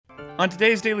On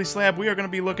today's Daily Slab, we are going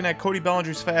to be looking at Cody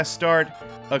Bellinger's fast start,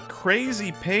 a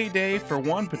crazy payday for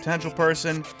one potential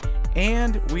person,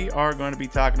 and we are going to be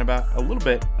talking about a little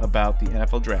bit about the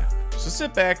NFL Draft. So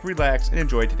sit back, relax, and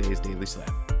enjoy today's Daily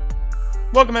Slab.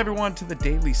 Welcome everyone to the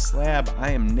Daily Slab.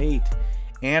 I am Nate,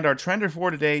 and our trender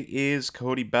for today is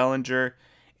Cody Bellinger,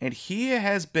 and he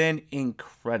has been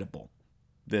incredible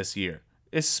this year,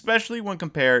 especially when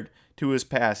compared to his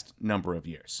past number of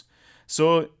years.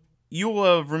 So you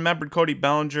will have remembered Cody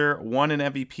Bellinger won an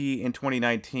MVP in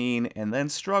 2019 and then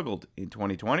struggled in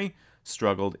 2020,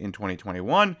 struggled in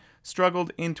 2021,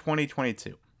 struggled in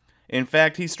 2022. In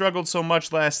fact, he struggled so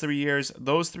much last 3 years,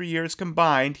 those 3 years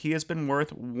combined, he has been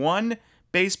worth one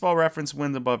Baseball Reference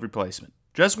wins above replacement.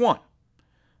 Just one.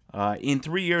 In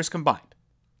 3 years combined.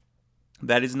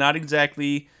 That is not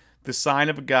exactly the sign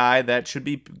of a guy that should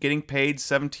be getting paid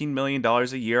 $17 million a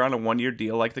year on a one-year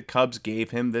deal like the Cubs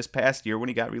gave him this past year when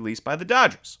he got released by the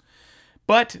Dodgers.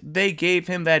 But they gave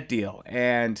him that deal,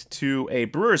 and to a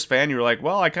Brewers fan, you're like,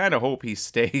 well, I kind of hope he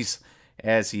stays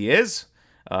as he is,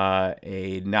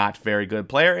 a not very good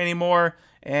player anymore,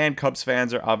 and Cubs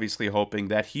fans are obviously hoping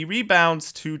that he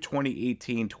rebounds to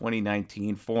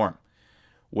 2018-2019 form.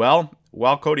 Well,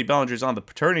 while Cody Bellinger's on the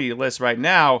paternity list right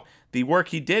now, the work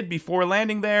he did before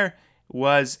landing there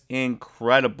was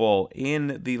incredible.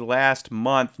 In the last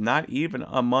month, not even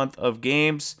a month of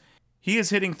games, he is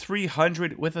hitting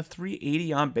 300 with a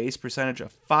 380 on base percentage, a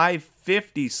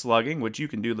 550 slugging, which you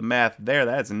can do the math there.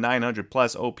 That's a 900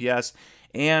 plus OPS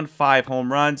and 5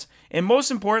 home runs. And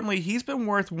most importantly, he's been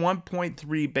worth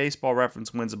 1.3 Baseball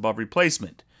Reference wins above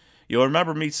replacement. You'll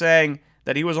remember me saying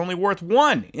that he was only worth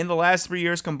one in the last 3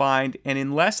 years combined, and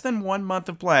in less than 1 month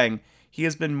of playing, he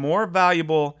has been more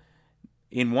valuable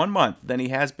in 1 month than he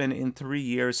has been in 3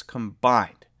 years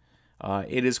combined.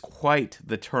 It is quite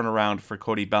the turnaround for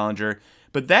Cody Bellinger,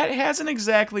 but that hasn't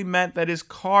exactly meant that his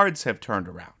cards have turned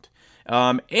around.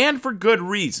 And for good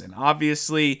reason.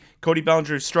 Obviously, Cody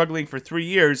Bellinger is struggling for 3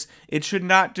 years. It should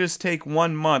not just take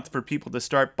 1 month for people to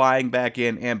start buying back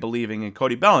in and believing in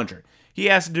Cody Bellinger. He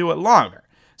has to do it longer.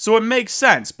 So it makes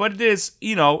sense, but it is,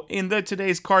 in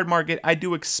today's card market, I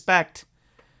do expect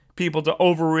people to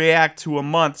overreact to a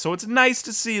month. So it's nice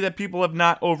to see that people have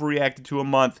not overreacted to a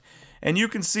month. And you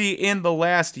can see in the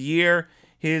last year,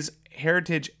 his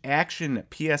Heritage Action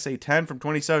PSA 10 from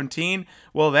 2017,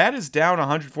 well, that is down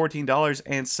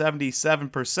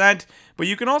 $114.77%. But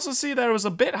you can also see that it was a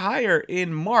bit higher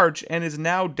in March and is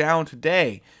now down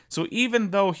today. So even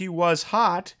though he was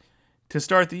hot to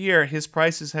start the year, his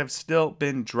prices have still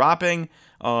been dropping,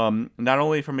 not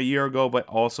only from a year ago, but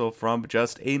also from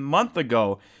just a month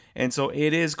ago. And so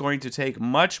it is going to take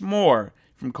much more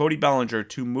from Cody Bellinger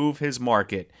to move his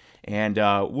market. And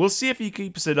we'll see if he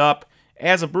keeps it up.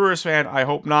 As a Brewers fan, I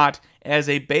hope not. As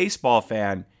a baseball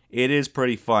fan, it is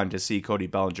pretty fun to see Cody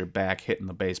Bellinger back hitting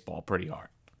the baseball pretty hard.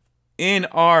 In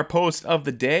our post of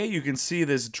the day, you can see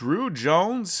this Drew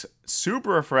Jones Super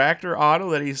Refractor auto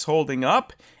that he's holding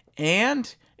up,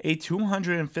 and a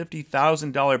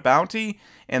 $250,000 bounty,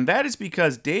 and that is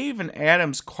because Dave and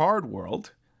Adam's Card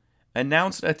World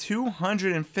announced a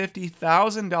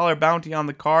 $250,000 bounty on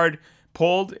the card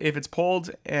pulled, if it's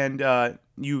pulled and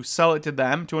you sell it to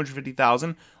them,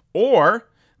 $250,000, or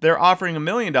they're offering $1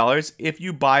 million if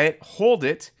you buy it, hold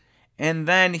it, and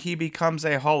then he becomes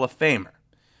a Hall of Famer.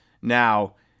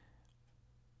 Now,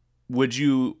 would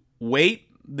you wait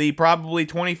the probably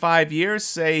 25 years,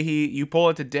 say you pull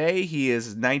it today, he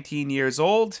is 19 years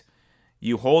old,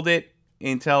 you hold it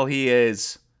until he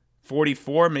is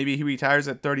 44, maybe he retires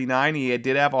at 39, he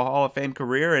did have a Hall of Fame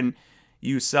career, and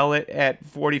you sell it at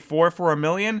 44 for $1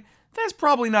 million? That's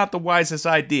probably not the wisest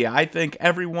idea. I think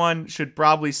everyone should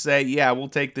probably say, yeah, we'll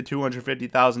take the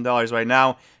 $250,000 right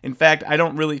now. In fact, I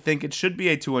don't really think it should be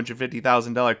a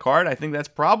 $250,000 card. I think that's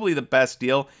probably the best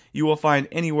deal you will find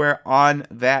anywhere on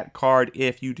that card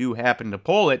if you do happen to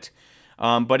pull it.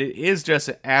 But it is just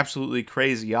an absolutely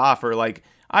crazy offer. Like,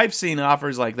 I've seen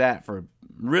offers like that for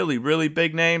really, really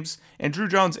big names, and Drew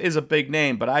Jones is a big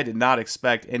name, but I did not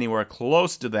expect anywhere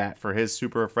close to that for his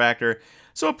Super Refractor.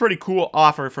 So a pretty cool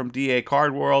offer from DA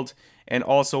Card World, and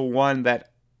also one that,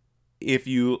 if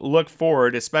you look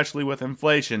forward, especially with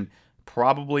inflation,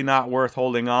 probably not worth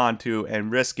holding on to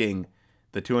and risking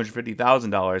the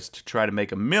 $250,000 to try to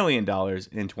make $1 million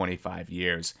in 25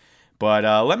 years. But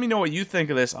let me know what you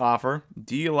think of this offer.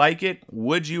 Do you like it?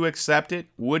 Would you accept it?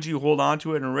 Would you hold on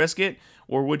to it and risk it?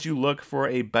 Or would you look for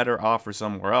a better offer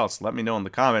somewhere else? Let me know in the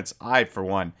comments. I, for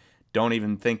one, don't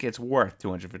even think it's worth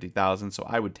 $250,000, so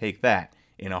I would take that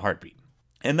in a heartbeat.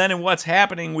 And then in what's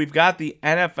happening, we've got the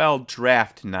NFL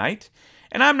draft tonight.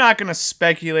 And I'm not going to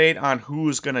speculate on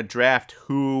who's going to draft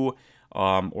who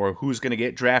or who's going to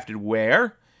get drafted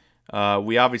where.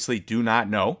 We obviously do not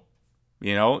know.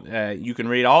 You can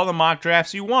read all the mock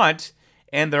drafts you want,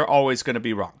 and they're always going to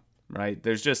be wrong, right?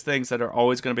 There's just things that are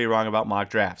always going to be wrong about mock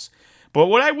drafts. But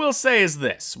what I will say is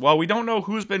this. While we don't know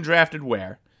who's been drafted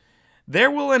where, there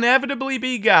will inevitably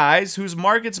be guys whose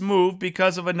markets move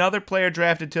because of another player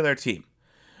drafted to their team.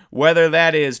 Whether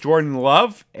that is Jordan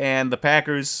Love and the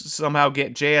Packers somehow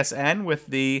get JSN with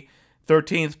the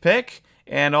 13th pick,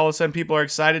 and all of a sudden people are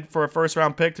excited for a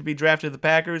first-round pick to be drafted to the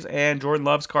Packers, and Jordan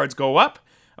Love's cards go up,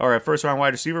 or a first-round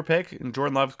wide receiver pick, and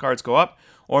Jordan Love's cards go up.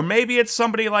 Or maybe it's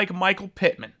somebody like Michael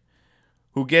Pittman,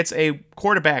 who gets a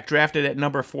quarterback drafted at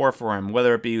number 4 for him,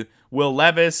 whether it be Will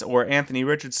Levis or Anthony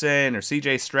Richardson or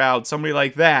CJ Stroud, somebody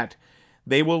like that.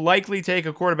 They will likely take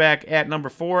a quarterback at number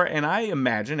 4, and I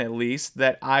imagine, at least,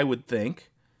 that I would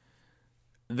think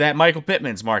that Michael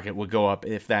Pittman's market would go up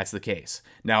if that's the case.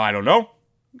 Now, I don't know.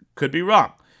 Could be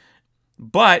wrong.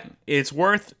 But it's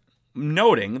worth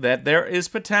noting that there is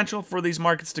potential for these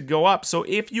markets to go up. So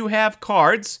if you have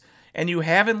cards and you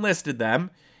haven't listed them,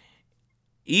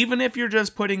 even if you're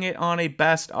just putting it on a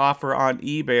best offer on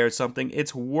eBay or something,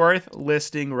 it's worth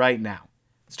listing right now.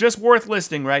 It's just worth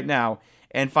listing right now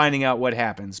and finding out what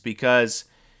happens, because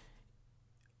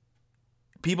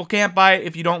people can't buy it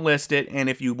if you don't list it, and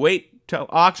if you wait to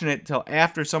auction it till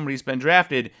after somebody's been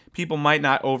drafted, people might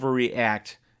not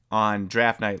overreact on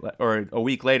draft night or a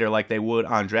week later like they would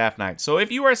on draft night. So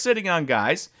if you are sitting on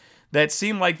guys that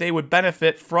seem like they would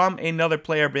benefit from another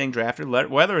player being drafted,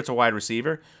 whether it's a wide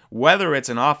receiver, whether it's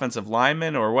an offensive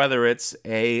lineman, or whether it's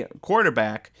a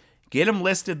quarterback, get them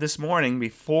listed this morning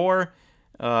before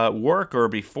work or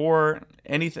before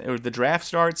anything or the draft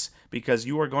starts, because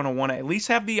you are going to want to at least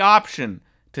have the option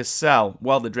to sell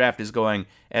while the draft is going,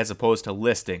 as opposed to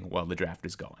listing while the draft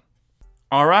is going.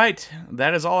 All right,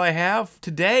 that is all I have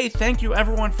today. Thank you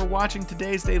everyone for watching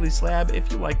today's Daily Slab. If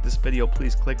you like this video,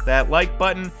 please click that like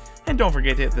button, and don't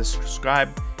forget to hit the subscribe,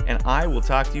 and I will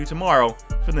talk to you tomorrow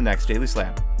for the next Daily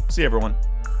Slab. See you, everyone.